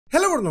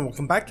Hello everyone and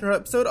welcome back to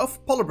another episode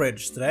of Polar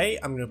Bridge. Today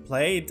I'm going to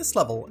play this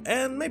level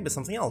and maybe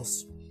something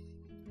else.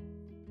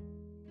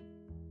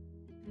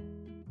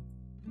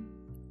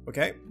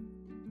 Okay.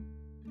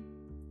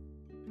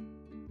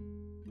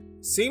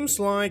 Seems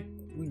like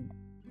we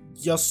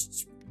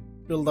just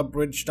build a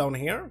bridge down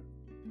here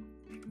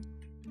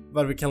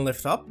that we can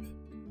lift up.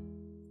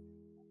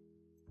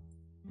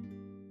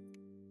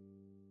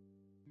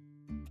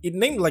 It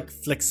named like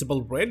flexible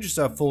bridge,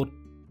 so I thought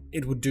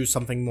it would do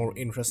something more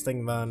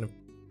interesting than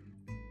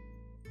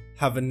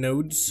having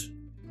nodes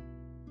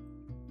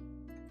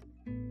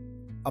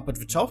up at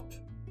the top.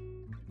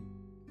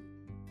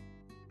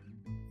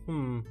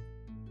 The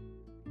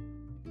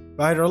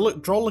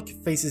hydraulic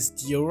faces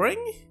during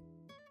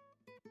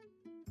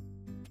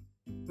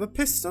the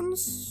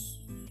pistons?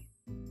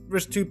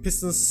 There's two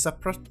pistons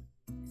separate,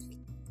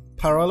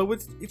 parallel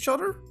with each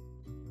other?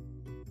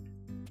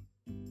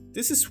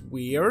 This is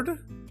weird.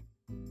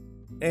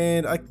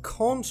 And I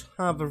can't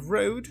have a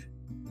road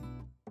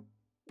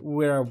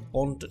where I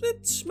wanted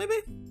it, maybe?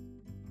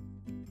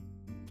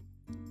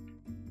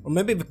 Or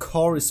maybe the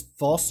car is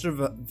faster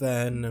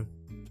than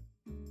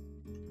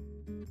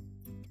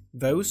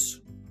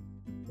those,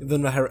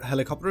 than the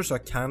helicopter, so I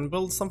can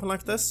build something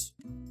like this.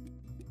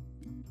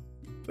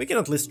 We can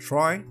at least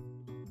try.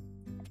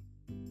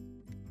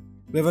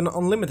 We have an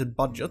unlimited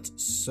budget,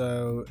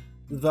 so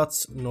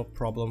that's no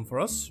problem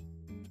for us.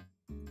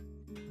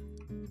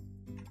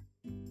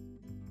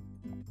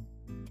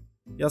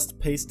 Just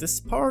paste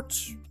this part.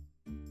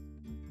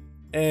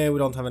 And we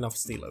don't have enough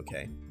steel,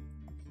 okay.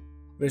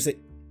 Where's it?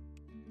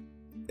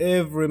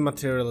 Every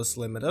material is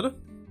limited.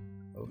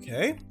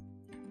 Okay.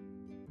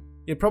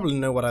 You probably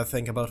know what I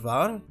think about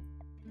that,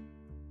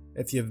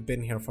 if you've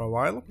been here for a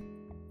while.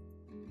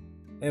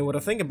 And what I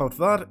think about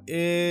that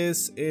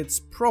is it's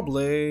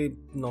probably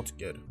not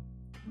good.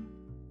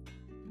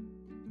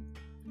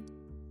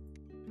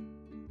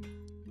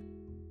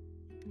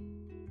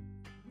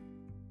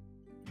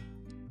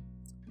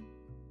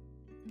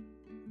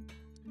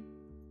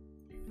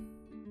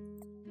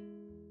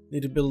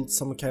 Need to build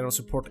some kind of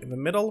support in the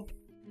middle.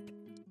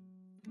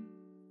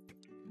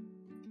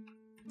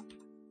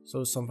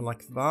 So something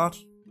like that.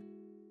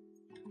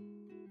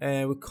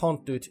 And we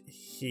can't do it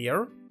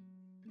here.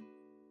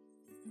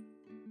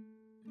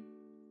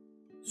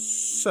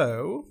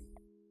 So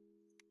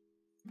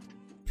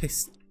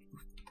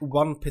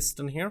one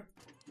piston here.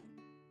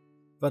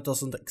 That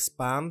doesn't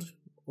expand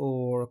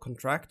or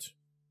contract.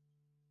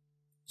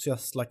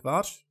 Just like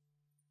that.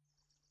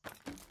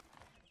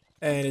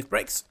 And it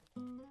breaks.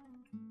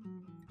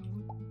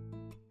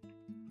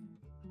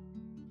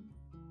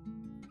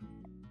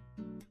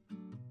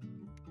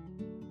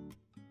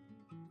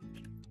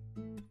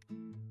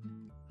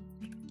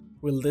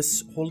 Will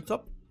this hold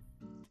up?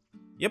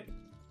 Yep.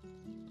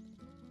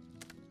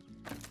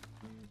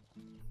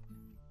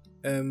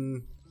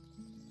 The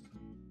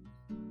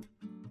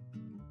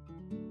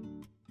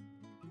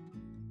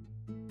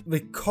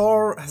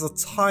car has a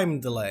time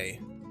delay.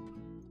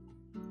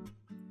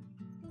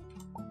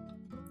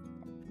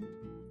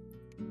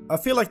 I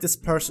feel like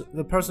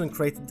the person who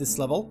created this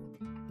level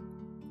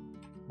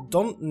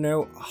don't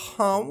know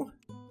how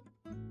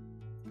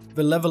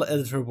the level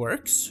editor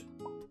works.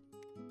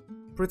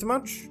 Pretty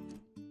much.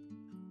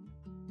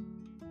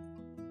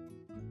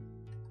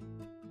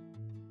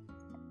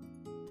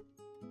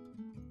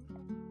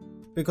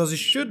 Because you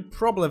should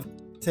probably have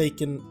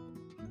taken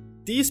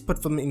these,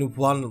 put them in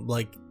one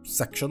like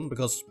section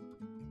because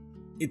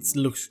it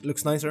looks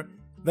nicer.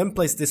 Then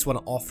place this one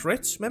after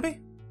it,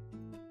 maybe.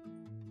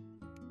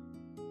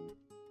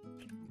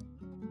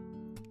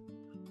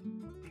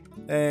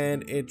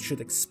 And it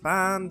should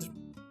expand,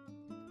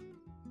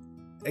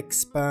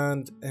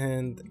 expand,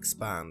 and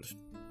expand.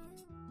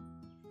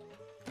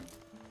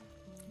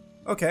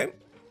 Okay.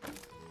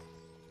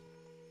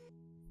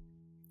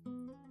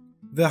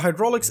 The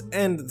hydraulics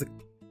and the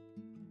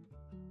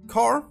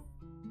car,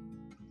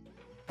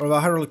 or the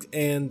hydraulics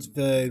and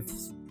the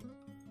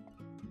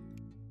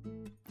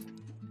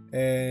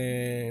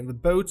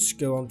boats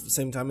go on at the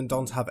same time and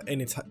don't have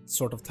any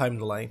sort of time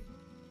delay.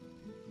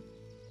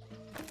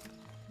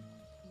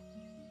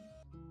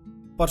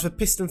 But the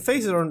piston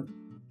faces are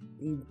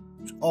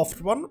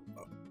after one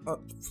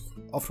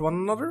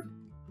another.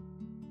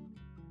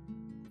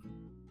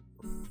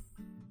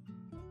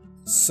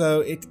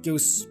 So it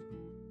goes.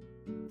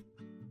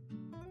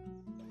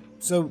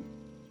 So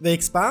they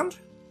expand,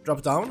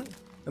 drop down,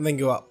 and then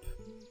go up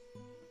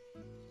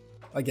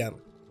again.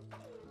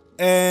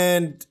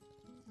 And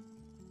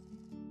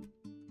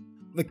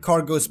the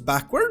car goes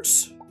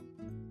backwards.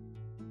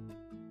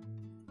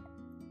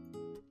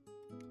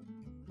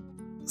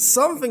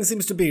 Something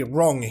seems to be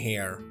wrong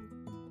here.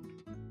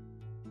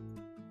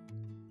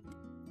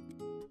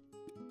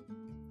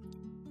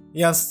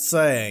 Just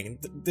saying,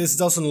 this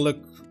doesn't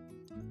look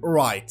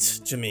right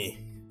to me.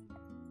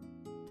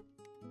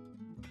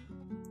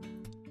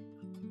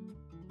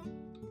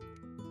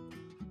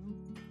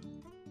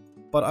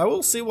 But I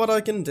will see what I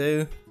can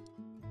do.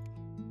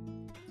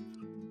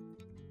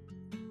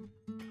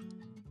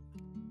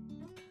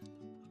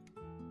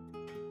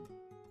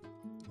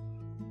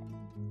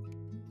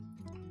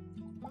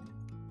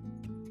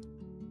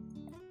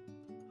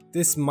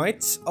 This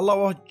might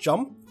allow a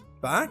jump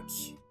back.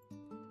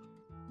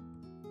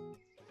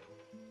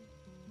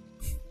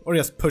 Or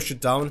just push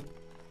it down.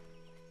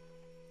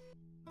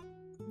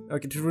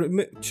 Okay,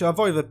 to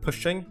avoid the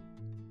pushing,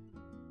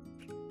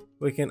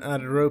 we can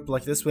add a rope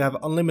like this. We have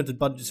unlimited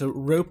budget, so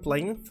rope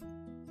length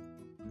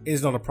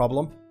is not a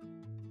problem.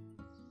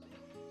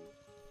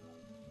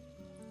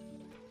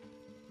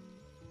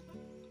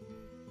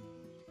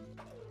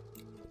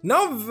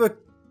 Now the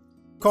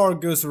car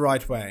goes the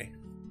right way.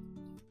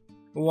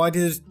 Why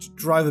did it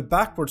drive it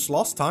backwards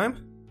last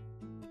time?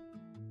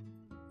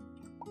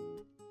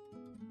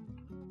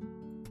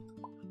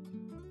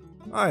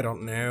 I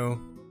don't know.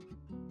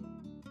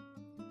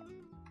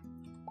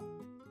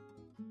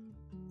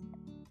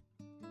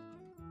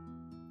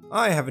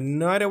 I have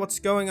no idea what's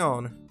going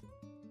on.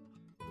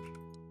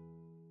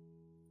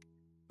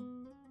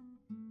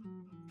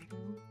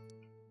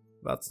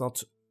 That's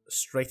not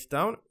straight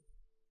down.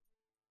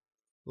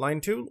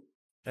 Line tool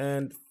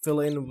and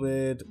fill in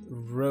with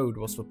road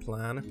was the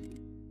plan.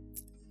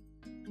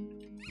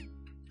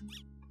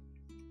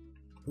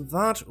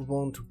 That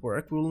won't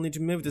work. We'll need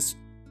to move this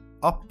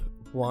up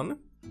one.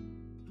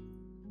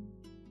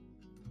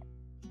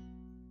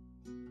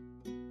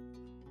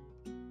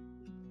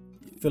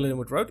 Fill in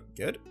with road.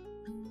 Good.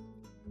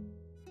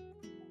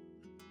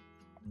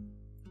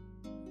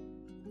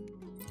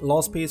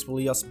 Last piece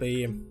will just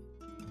be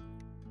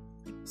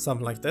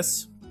something like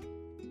this.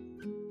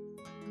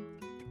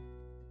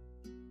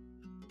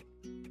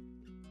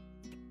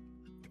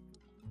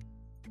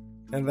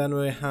 And then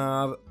we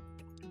have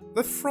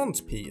the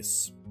front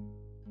piece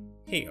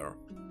here.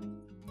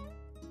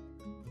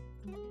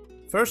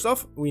 First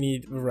off, we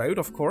need the road,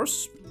 of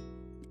course.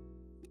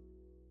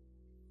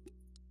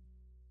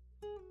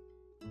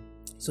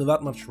 So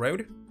that much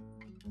road.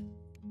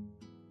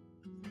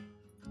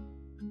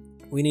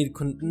 We need to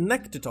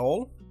connect it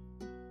all.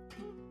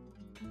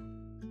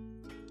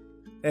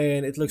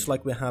 And it looks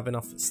like we have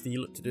enough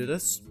steel to do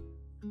this.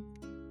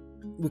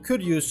 We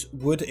could use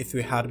wood if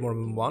we had more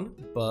than one,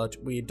 but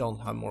we don't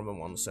have more than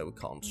one, so we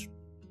can't.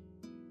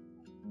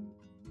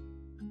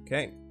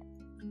 Okay.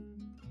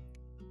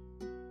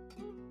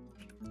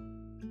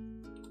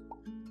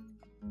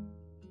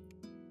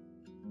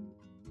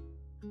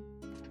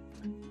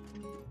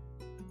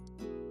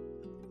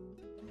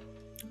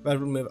 That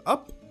will move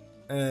up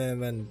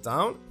and then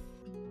down.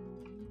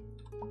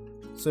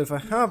 So if I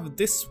have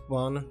this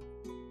one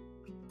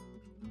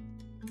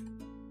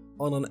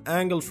on an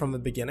angle from the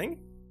beginning,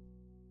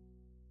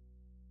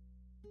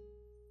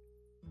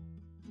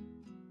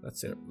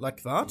 that's it,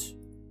 like that.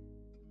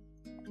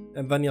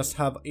 And then just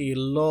have a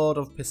lot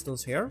of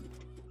pistons here.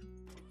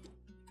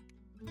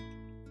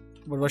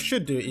 What I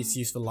should do is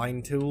use the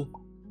line tool.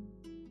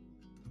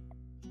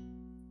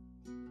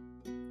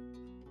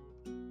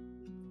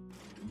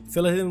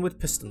 Fill it in with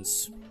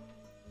pistons.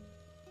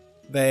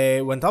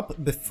 They went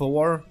up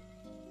before.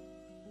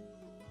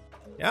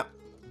 Yeah.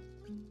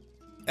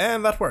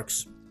 And that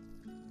works.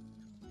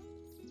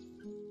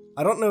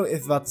 I don't know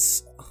if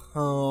that's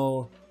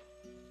how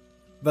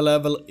the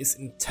level is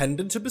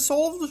intended to be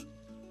solved,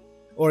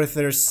 or if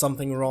there's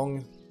something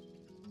wrong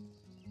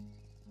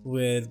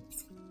with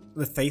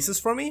the faces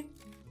for me.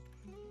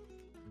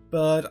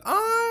 But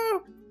I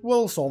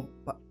will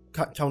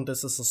count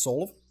this as a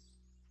solve.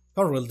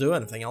 Can't really do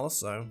anything else,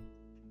 so.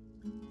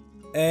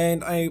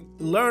 And I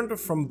learned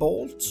from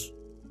Bolt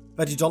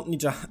that you don't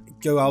need to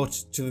go out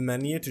to the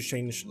menu to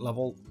change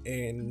level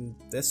in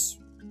this.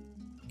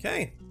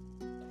 Okay.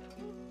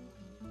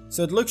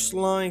 So it looks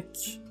like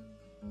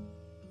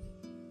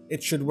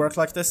it should work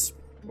like this,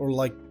 or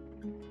like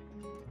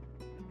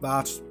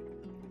that.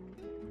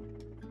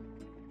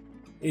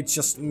 It's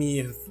just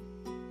me.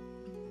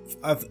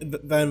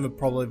 Then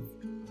probably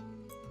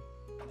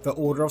the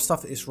order of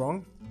stuff is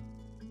wrong.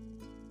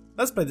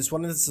 Let's play this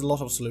one. There's a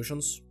lot of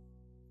solutions.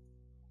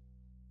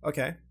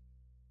 Okay.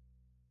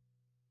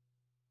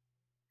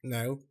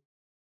 No.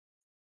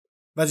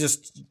 That's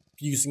just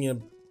using a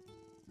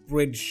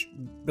bridge,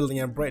 building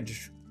a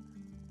bridge.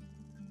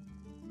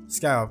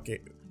 Skyhockey.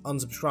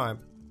 Unsubscribe.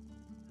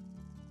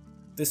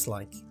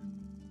 Dislike.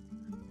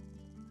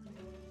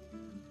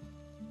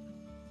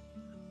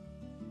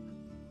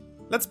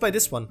 Let's play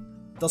this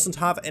one. Doesn't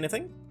have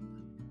anything.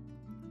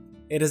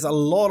 It is a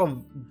lot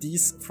of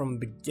these from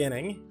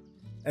beginning,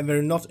 and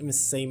they're not in the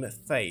same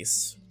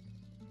phase.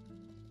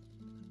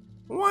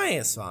 Why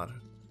is that?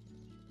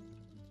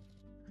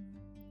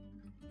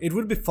 It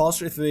would be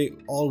faster if they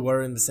all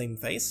were in the same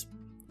phase.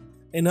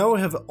 And now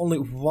we have only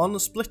one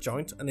split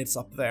joint, and it's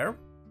up there.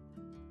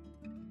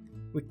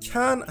 We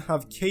can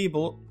have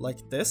cable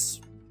like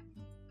this.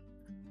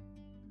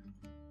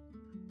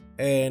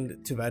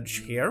 And to edge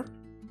here.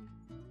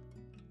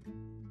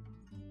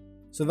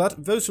 So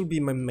those will be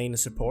my main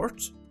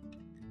support.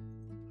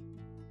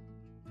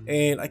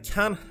 And I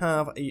can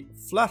have a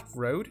flat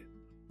road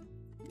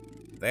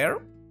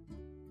there.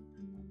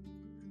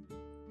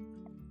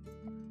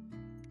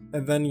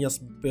 And then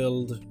just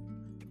build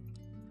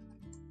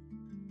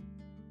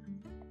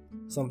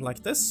something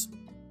like this.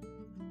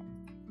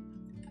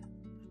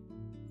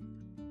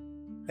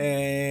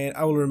 And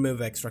I will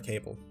remove extra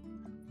cable.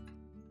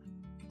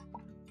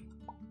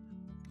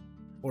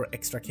 Or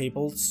extra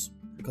cables,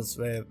 because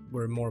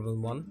we're more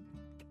than one.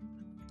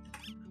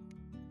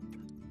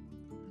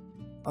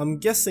 I'm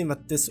guessing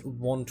that this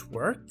won't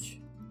work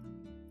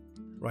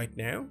right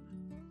now.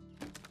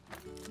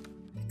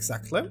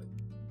 Exactly.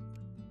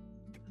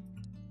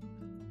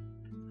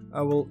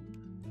 I will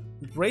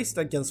brace it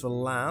against the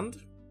land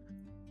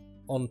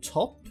on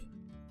top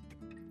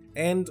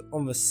and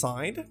on the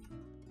side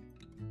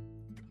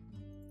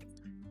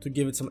to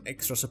give it some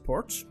extra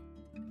support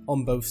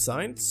on both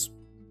sides.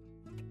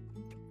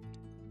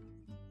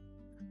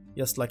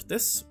 Just like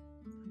this.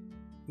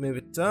 Move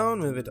it down,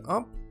 move it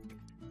up.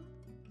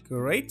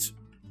 Great.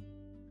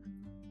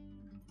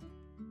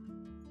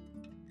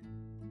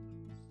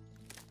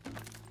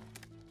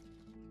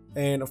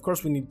 And of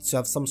course we need to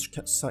have some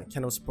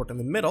kind of support in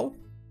the middle.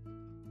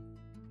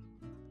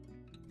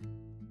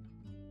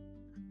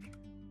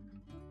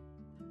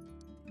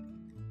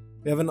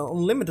 We have an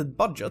unlimited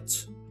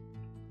budget,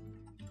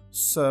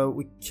 so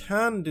we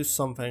can do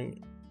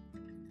something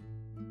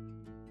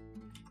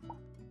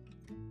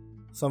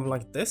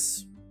like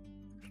this.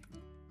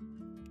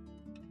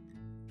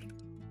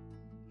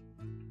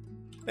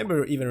 Maybe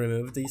we'll even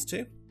remove these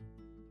two.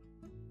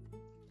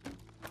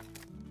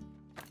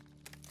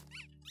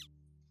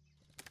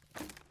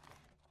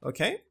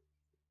 Okay.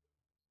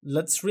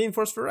 Let's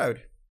reinforce the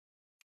road.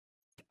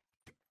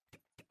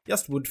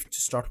 Just wood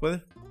to start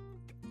with.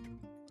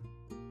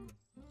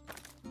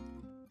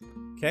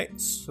 Okay,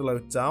 slow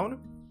it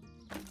down.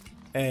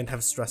 And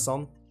have stress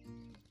on.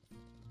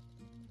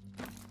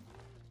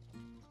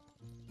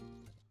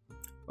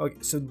 Okay,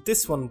 so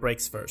this one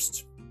breaks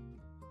first.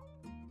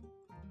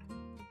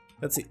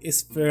 Let's see,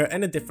 is there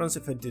any difference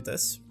if I do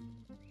this?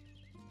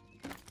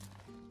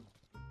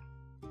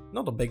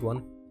 Not a big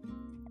one.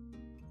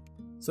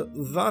 So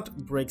that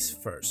breaks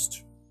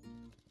first.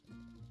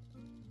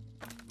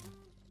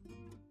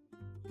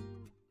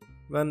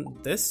 Then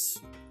this.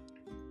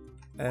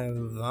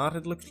 And that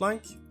it looks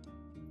like.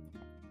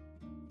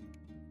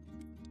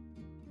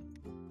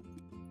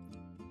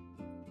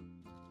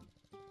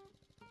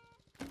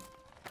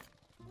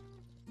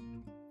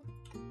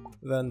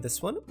 Then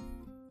this one.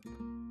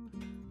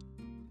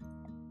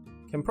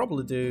 Can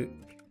probably do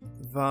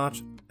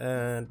that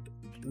and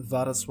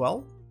that as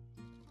well.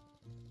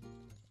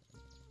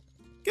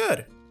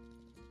 Good.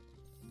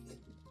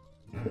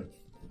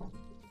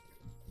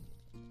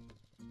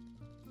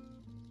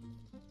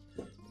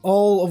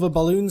 All of the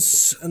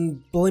balloons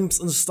and blimps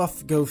and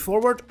stuff go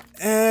forward,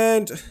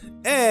 and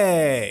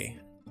hey,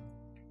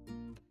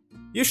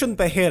 you shouldn't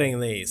be hitting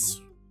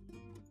these.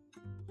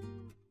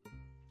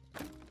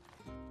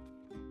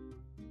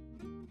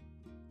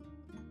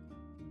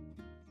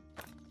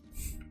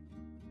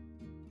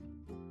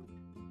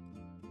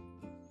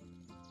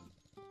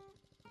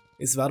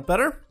 Is that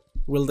better?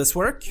 Will this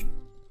work?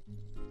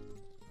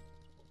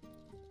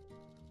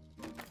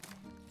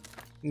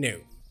 No.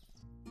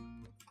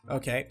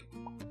 Okay.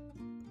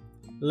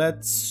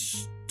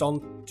 Let's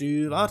don't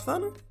do that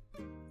then.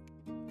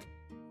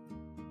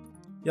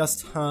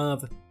 Just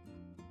have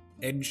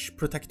edge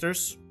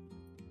protectors.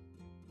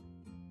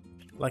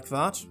 Like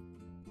that.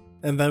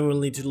 And then we'll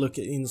need to look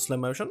in slow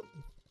motion.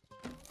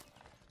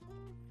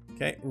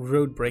 Okay,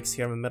 road brakes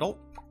here in the middle.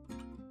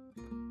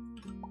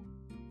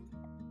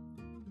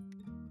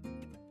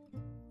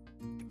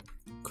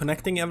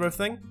 Connecting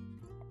everything.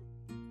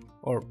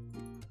 Or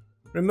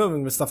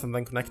removing the stuff and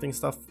then connecting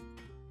stuff.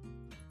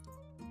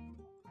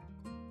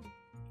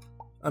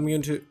 I'm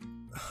going to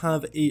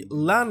have a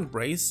land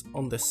brace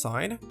on this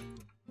side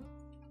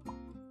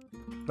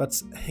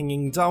that's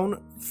hanging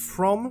down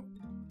from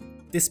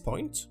this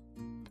point.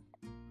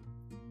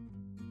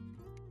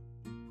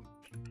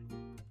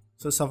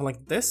 So something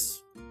like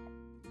this,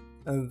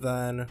 and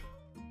then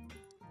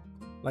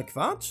like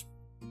that.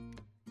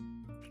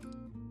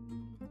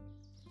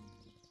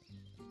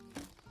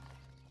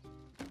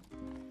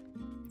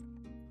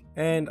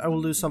 And I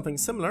will do something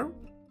similar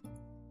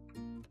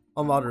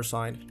on the other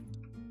side.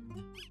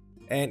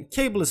 And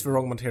cable is the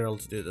wrong material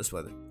to do this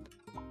with.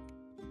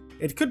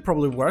 It could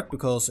probably work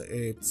because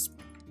it's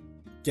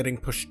getting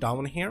pushed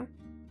down here,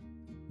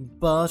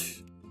 but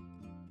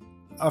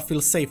I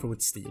feel safer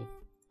with steel.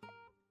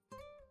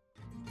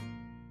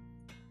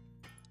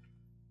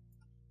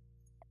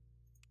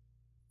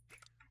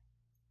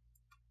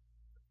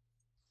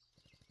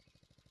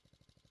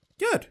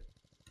 Good.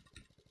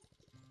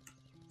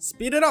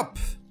 Speed it up.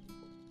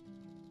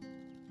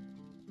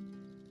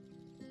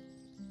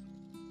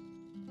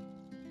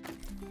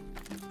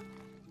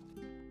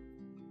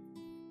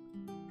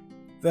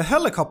 The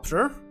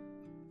helicopter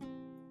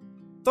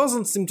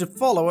doesn't seem to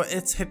follow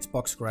its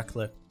hitbox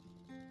correctly.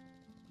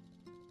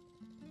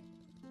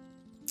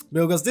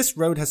 Because this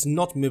road has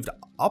not moved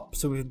up,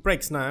 so if it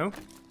breaks now,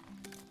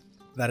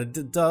 that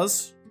it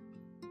does,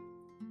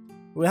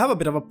 we have a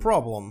bit of a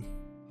problem.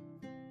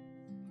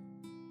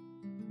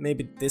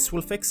 Maybe this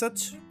will fix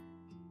it?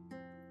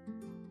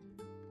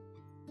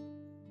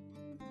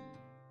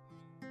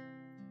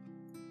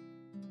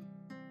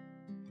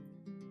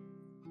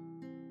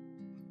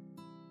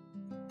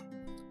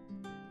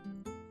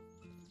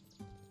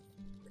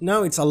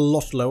 now it's a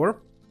lot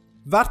lower.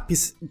 That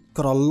piece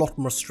got a lot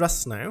more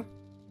stress now.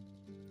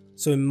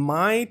 So we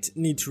might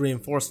need to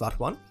reinforce that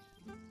one.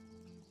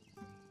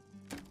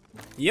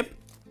 Yep.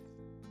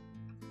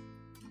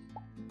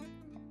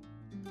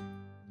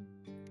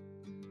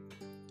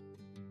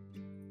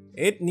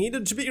 It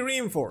needed to be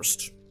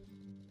reinforced.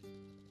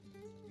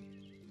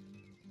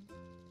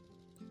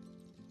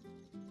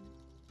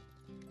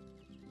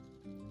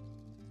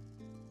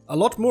 A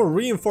lot more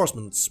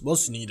reinforcements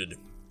was needed.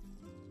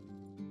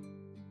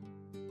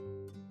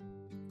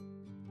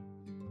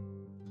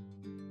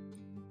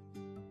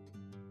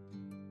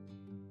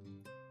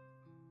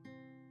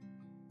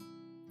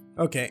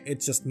 Okay,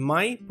 it's just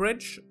my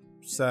bridge,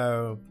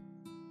 so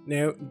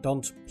no,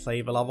 don't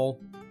play the level.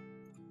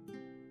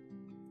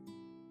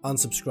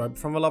 Unsubscribe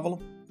from the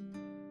level.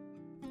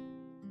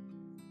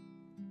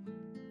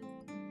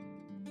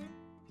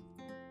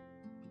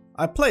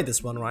 I played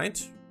this one,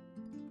 right?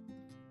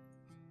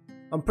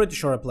 I'm pretty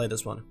sure I played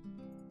this one.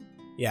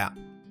 Yeah.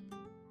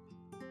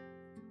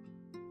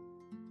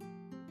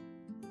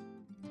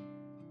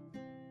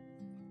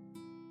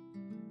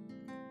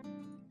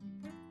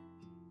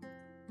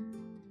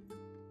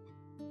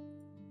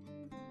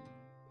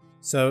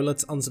 So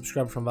let's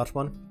unsubscribe from that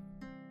one.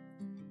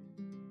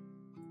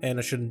 And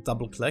I shouldn't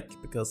double click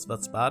because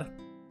that's bad.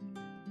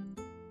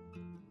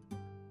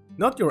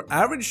 Not your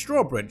average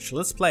drawbridge,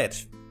 let's play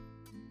it.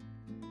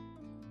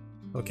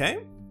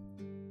 Okay.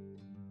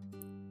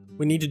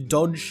 We need to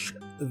dodge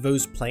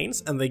those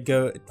planes and they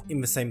go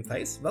in the same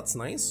phase, that's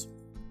nice.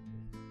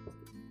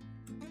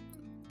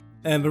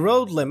 And the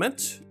road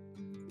limit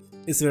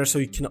is there so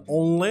you can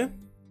only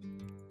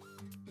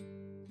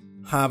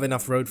have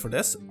enough road for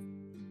this.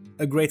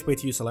 A great way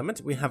to use a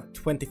limit. We have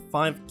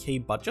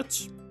 25k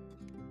budget.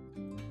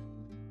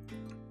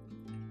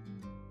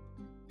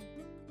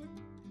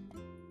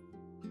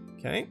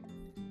 Okay.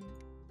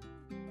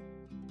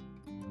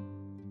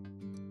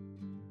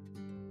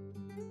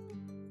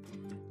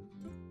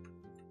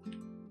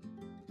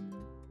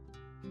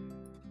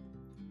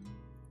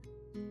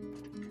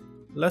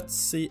 Let's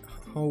see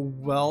how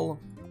well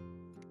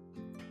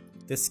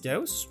this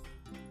goes.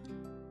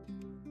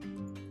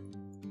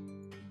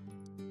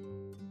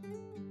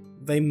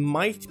 They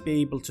might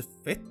be able to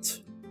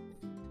fit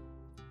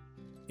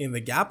in the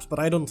gaps, but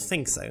I don't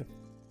think so.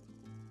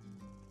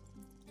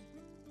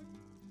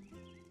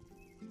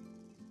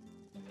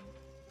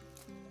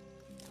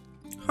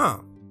 Huh.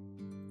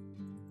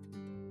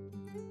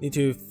 Need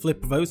to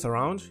flip those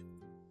around.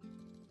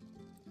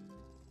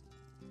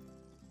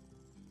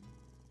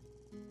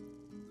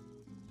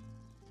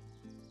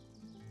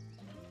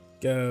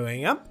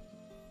 Going up.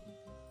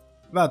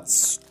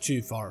 That's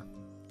too far.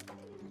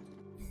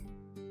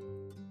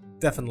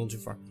 Definitely too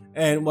far.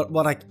 And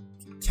what I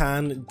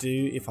can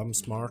do if I'm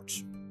smart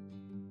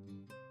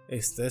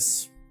is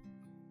this.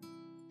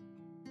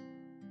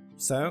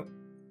 So,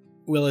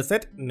 will it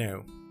fit?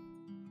 No.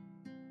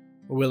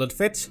 Will it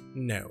fit?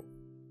 No.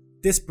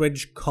 This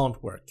bridge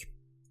can't work.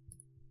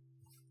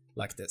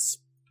 Like this.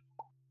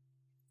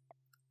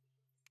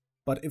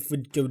 But if we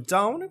go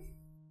down,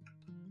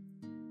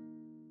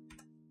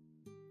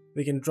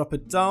 we can drop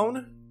it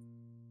down.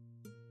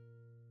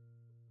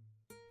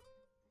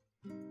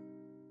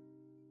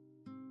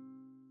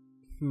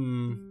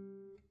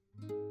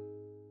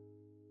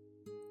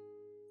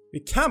 We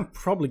can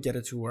probably get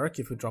it to work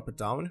if we drop it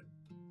down.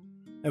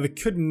 And we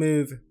could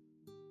move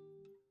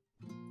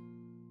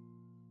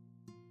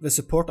the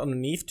support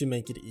underneath to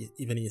make it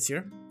even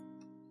easier.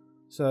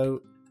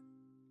 So,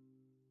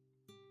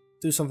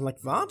 do something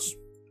like that.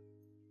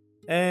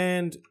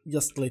 And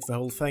just delete the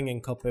whole thing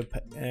and copy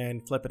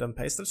and flip it and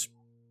paste it.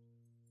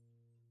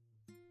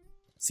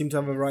 Seem to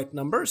have the right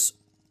numbers.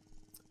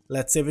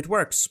 Let's see if it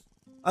works.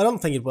 I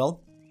don't think it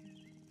will.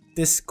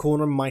 This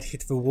corner might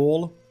hit the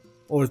wall,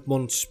 or it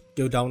won't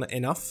go down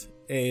enough,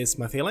 is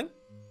my feeling.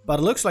 But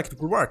it looks like it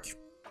will work.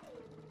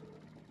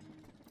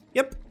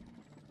 Yep.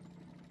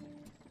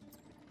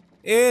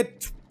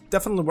 It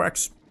definitely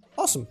works.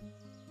 Awesome.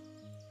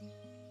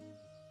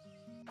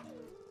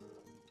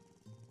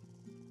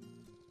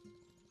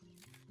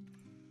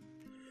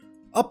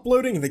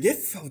 Uploading the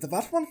GIF of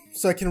that one,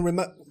 so I can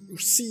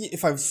see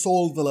if I've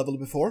solved the level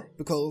before,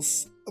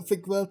 because I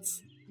think that...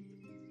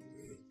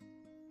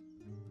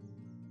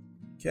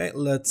 Okay,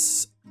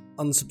 let's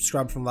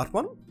unsubscribe from that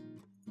one.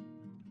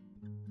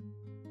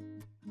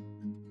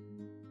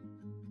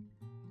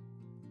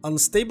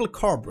 Unstable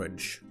car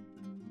bridge.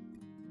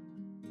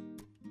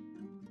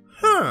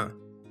 Huh.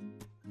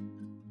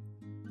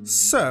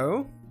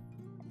 So,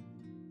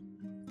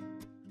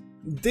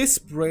 this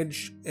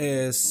bridge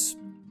is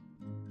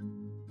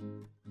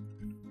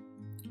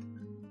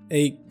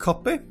a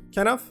copy,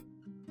 kind of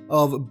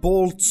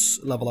Bolt's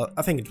level.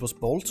 I think it was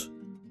Bolt.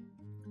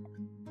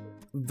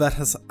 That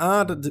has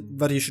added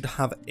that you should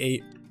have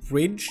a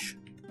bridge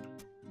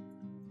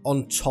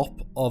on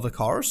top of the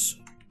cars.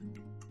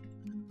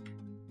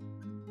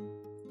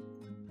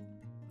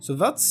 So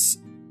that's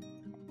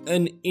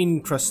an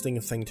interesting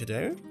thing to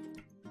do.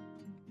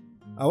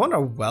 I wonder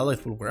how well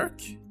it will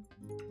work.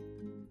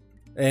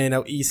 And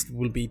how easy it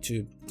will be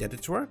to get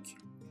it to work.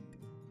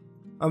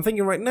 I'm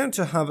thinking right now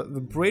to have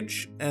the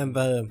bridge and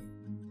the,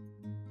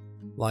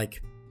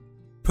 like,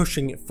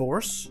 pushing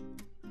force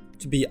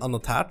to be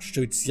unattached,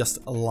 so it's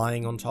just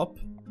lying on top.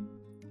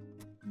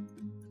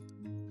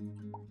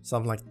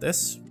 Something like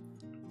this.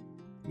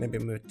 Maybe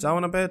move it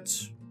down a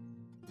bit.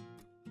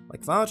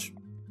 Like that.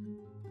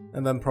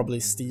 And then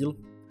probably steel.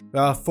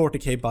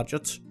 40k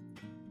budget.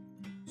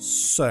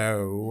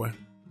 So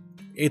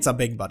it's a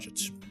big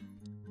budget.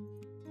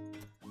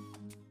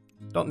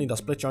 Don't need a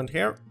split joint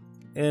here.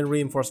 And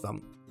reinforce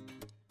them.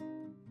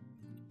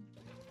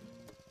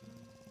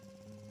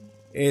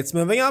 It's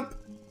moving up.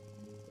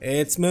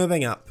 It's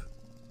moving up.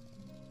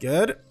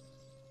 Good.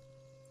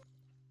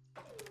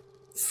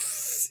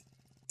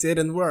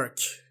 Didn't work.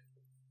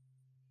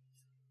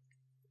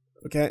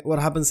 Okay, what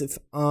happens if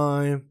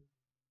I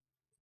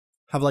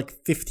have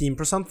like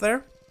 15%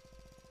 there?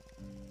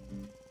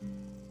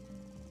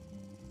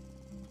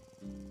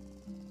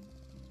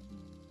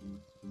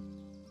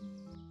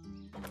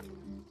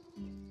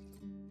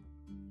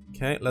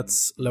 Okay,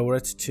 let's lower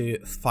it to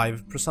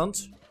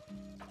 5%.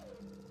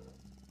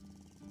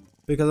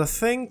 Because I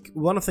think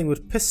one thing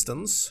with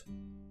pistons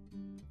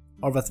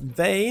are that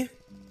they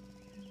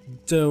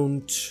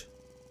don't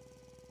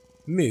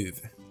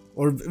move.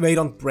 Or they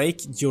don't break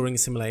during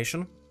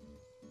simulation.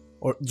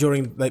 Or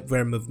during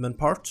their movement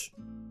part.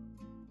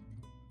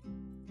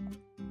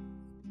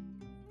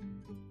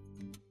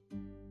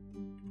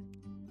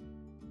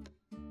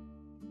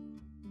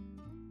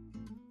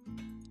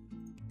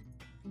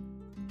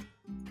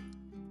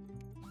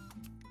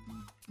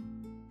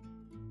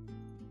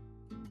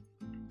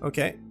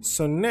 Okay,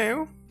 so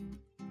now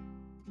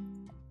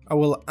I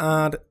will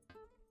add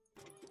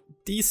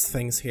these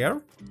things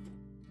here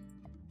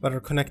that are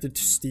connected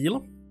to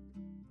steel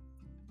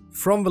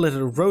from the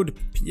little road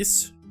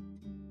piece,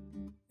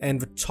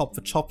 and the top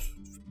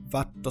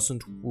that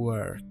doesn't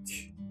work.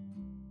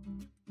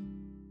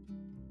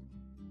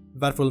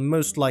 That will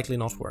most likely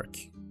not work.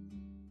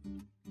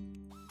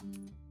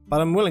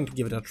 But I'm willing to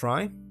give it a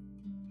try.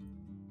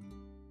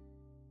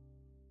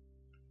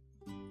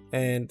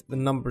 And the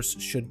numbers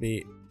should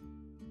be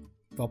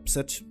the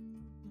opposite.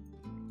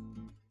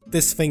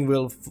 This thing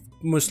will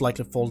most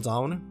likely fall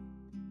down.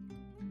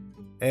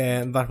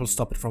 And that will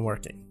stop it from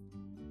working.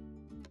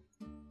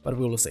 But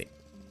we will see.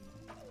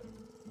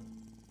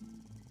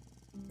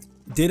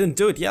 Didn't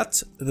do it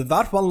yet.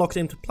 That one locked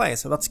into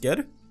place, so that's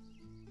good.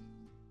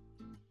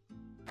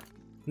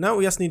 Now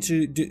we just need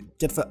to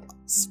get the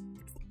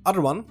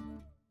other one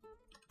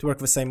to work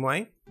the same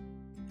way.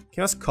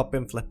 Can I just copy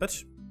and flip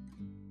it?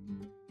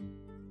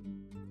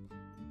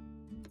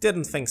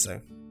 Didn't think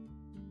so.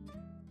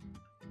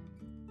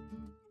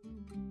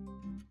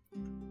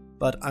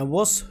 But I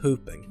was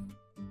hoping.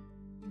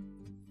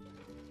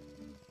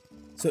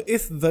 So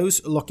if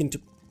those lock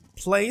into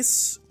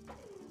place...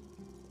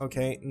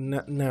 Okay,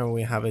 now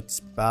we have it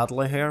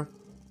badly here.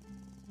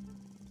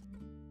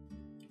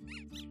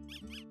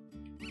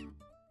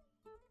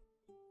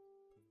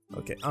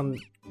 Okay, and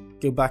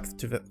go back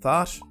to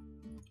that.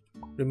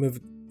 Remove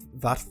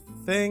that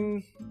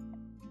thing.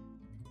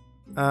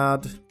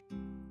 Add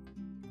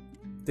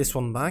this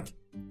one back.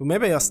 Well,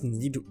 maybe I just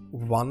need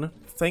one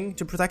thing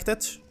to protect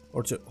it,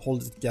 or to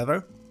hold it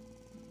together.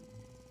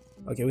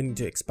 Okay, we need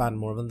to expand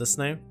more than this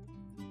now.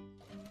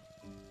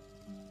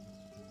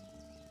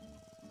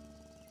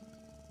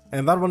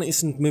 And that one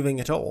isn't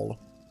moving at all.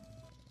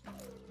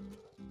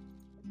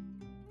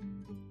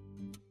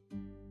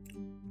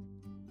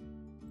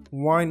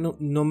 Why no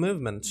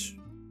movement?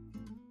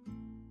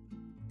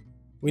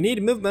 We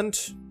need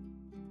movement.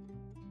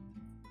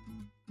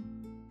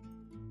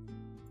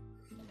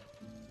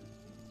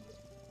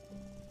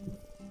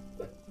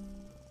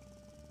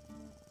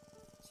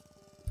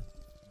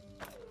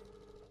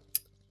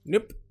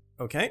 Nope.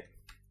 Okay.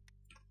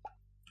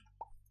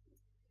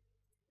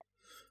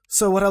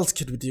 So what else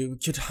could we do? We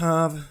could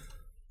have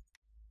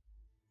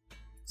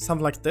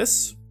something like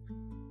this.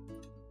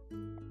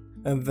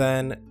 And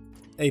then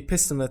a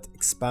piston that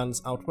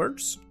expands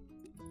outwards.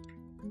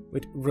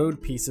 With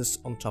road pieces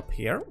on top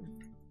here.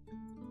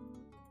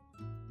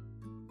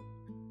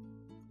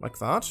 Like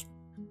that.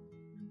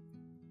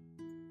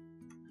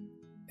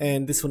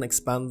 And this one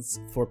expands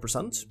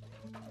 4%.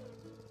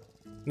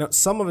 Now,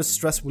 some of the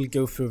stress will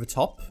go through the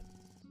top.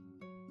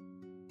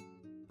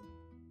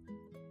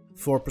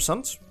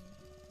 4%.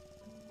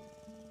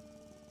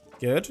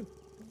 Good.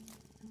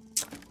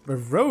 The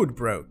road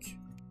broke.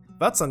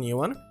 That's a new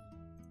one.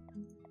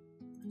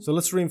 So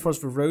let's reinforce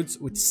the roads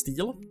with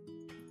steel.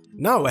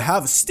 Now we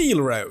have a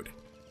steel road.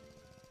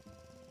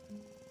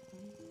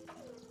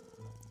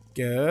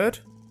 Good.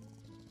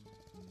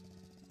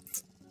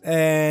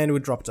 And we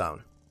drop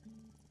down.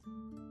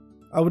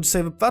 I would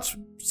say that that's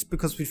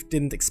because we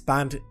didn't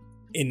expand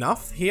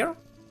enough here.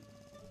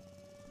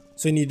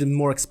 So we needed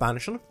more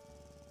expansion.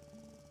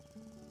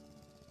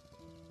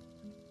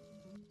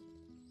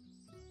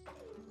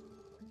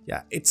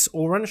 Yeah, it's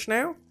orange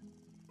now.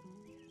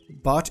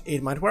 But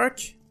it might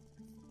work.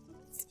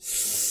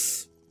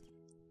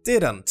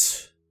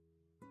 Didn't.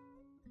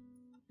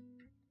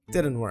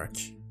 Didn't work.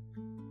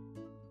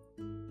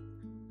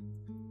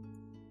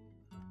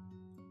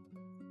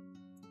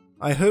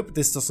 I hope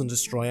this doesn't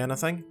destroy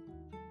anything.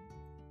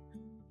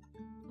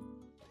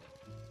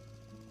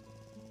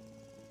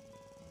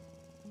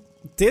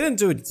 Didn't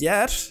do it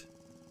yet.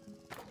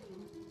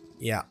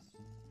 Yeah,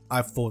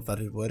 I thought that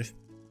it would.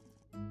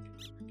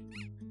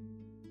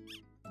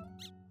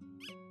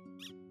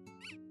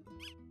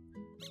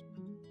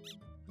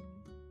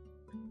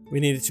 We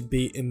needed to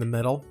be in the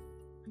middle.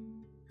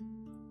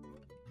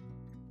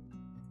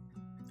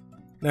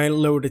 Now I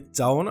lowered it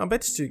down a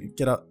bit to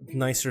get a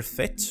nicer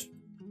fit.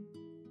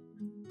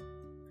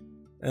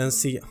 And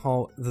see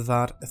how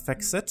that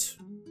affects it.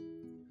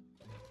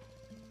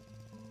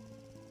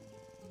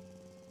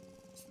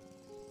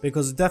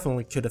 Because it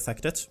definitely could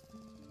affect it.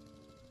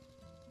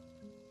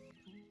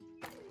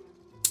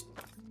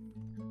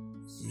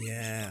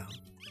 Yeah.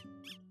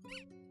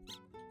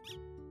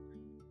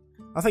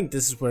 I think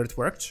this is where it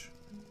worked.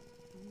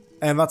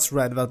 And that's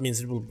red, that means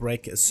it will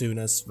break as soon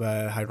as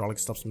the hydraulic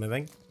stops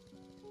moving.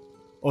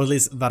 Or at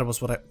least that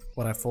was what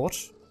I thought.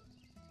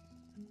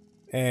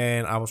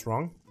 And I was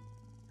wrong.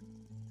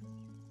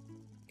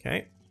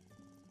 Okay.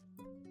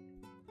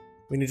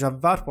 We need to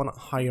have that one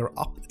higher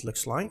up, it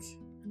looks like.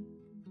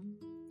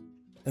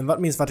 And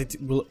that means that it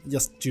will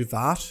just do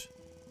that.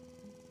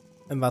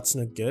 And that's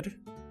not good.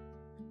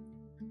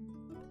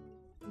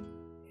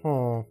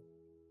 Huh.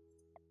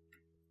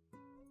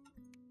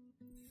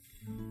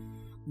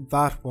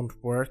 That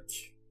won't work,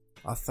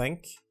 I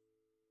think.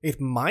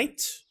 It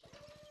might.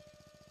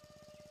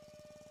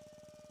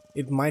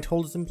 It might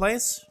hold it in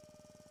place.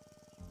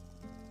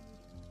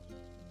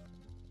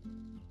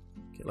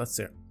 Okay, let's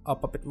see.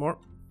 Up a bit more.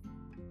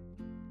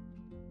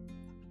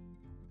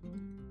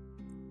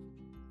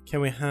 Can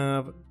we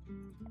have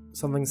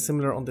something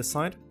similar on this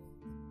side?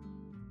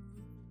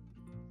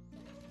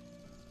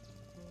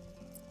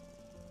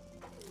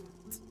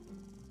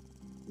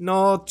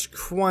 Not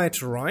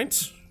quite right.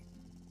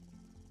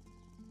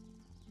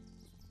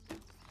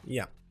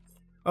 Yeah.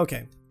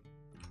 Okay.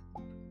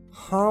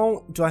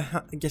 How do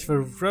I get the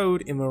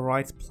road in the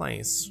right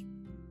place?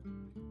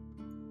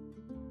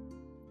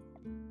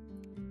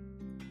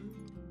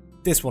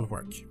 This won't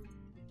work.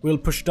 We'll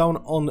push down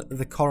on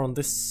the car on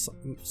this.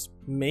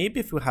 Maybe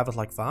if we have it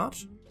like that.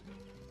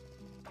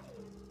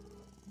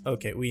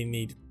 Okay, we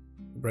need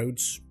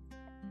roads.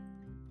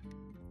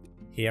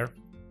 Here.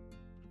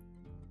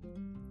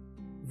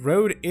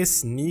 Road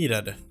is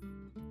needed.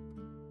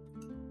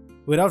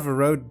 Without the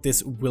road,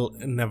 this will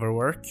never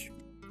work.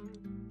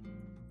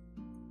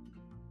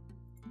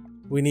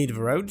 We need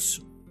the roads.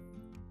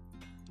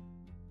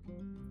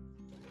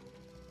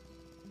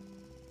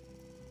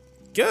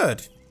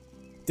 Good.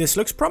 This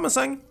looks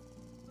promising.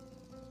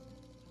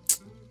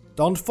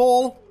 Don't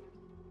fall.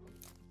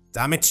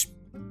 Damn it.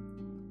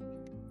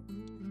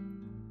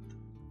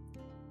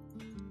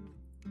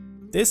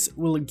 This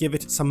will give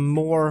it some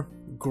more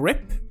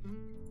grip.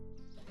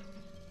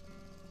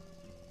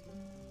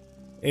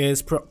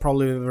 Is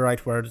probably the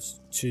right word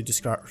to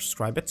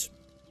describe it.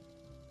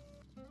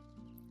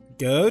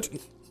 Good.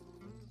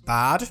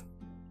 Bad.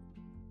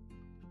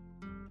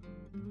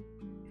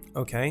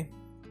 Okay.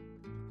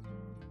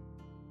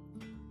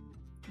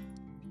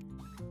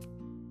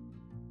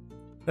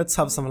 Let's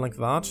have something like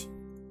that.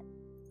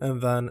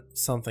 And then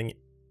something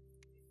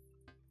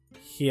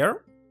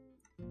here.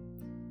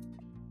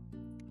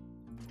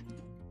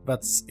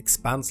 That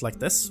expands like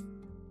this.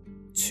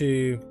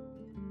 To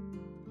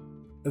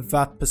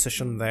that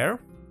position there.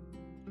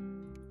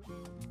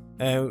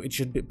 It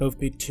should be both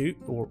be 2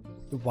 or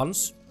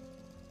 1s.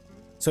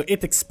 So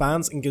it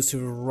expands and goes to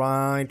the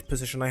right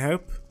position, I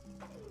hope.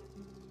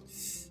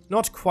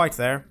 Not quite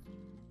there.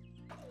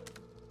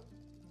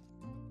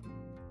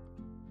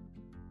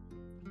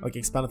 Okay,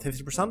 expand at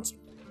 50%.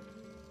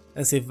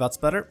 And see if that's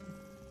better.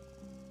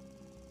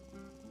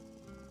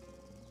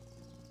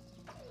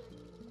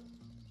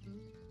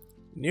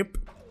 Nope.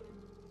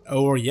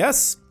 Or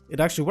yes, it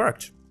actually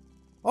worked.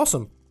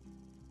 Awesome.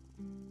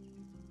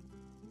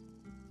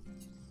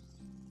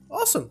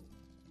 Awesome.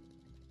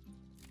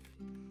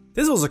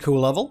 This was a cool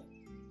level.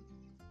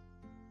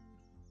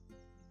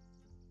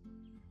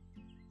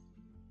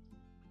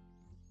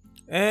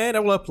 And I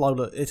will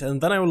upload it,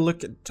 and then I will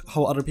look at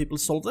how other people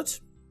solved it.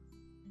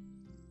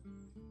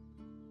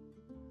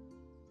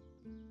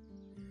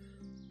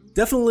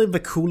 Definitely the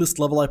coolest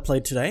level I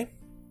played today.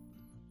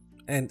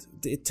 And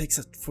it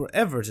takes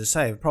forever to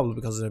save, probably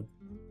because I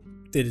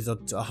did it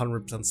at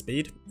 100%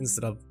 speed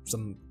instead of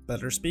some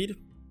better speed.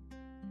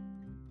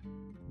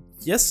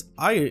 Yes,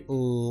 I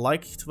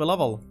liked the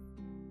level.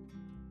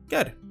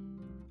 Good.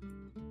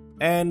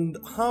 And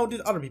how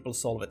did other people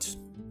solve it?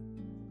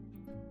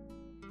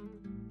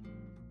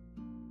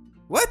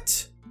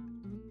 What?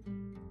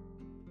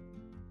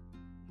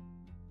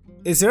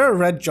 Is there a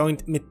red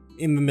joint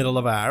in the middle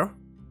of air?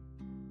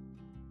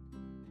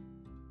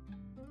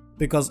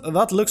 Because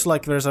that looks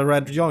like there's a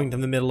red joint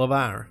in the middle of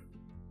air.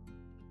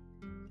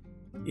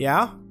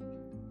 Yeah?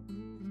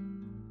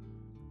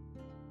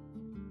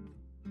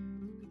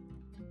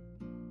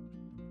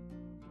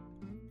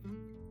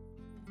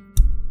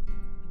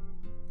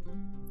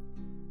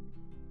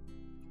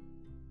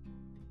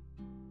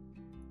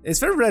 Is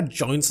there red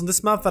joints on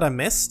this map that I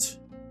missed?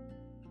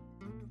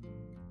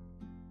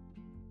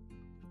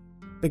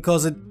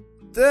 Because it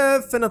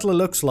definitely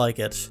looks like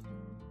it.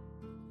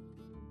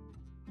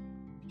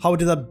 How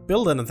did I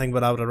build anything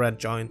without a red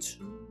joint?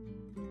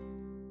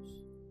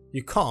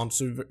 You can't,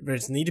 so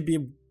there's need to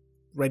be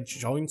red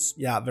joints.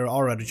 Yeah, there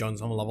are red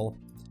joints on the level.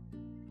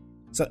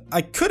 So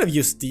I could have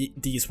used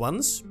these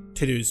ones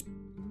to do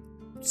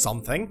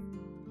something.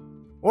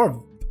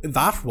 Or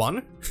that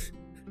one.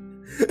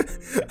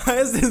 I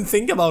just didn't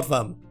think about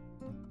them.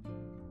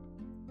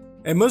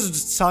 And most of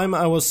the time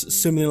I was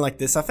zooming in like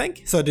this, I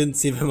think, so I didn't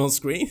see them on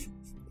screen.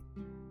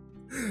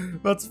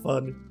 That's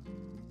fun.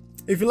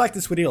 If you like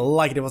this video,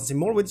 like it if you want to see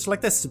more videos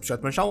like this, subscribe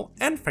to my channel,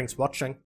 and thanks for watching.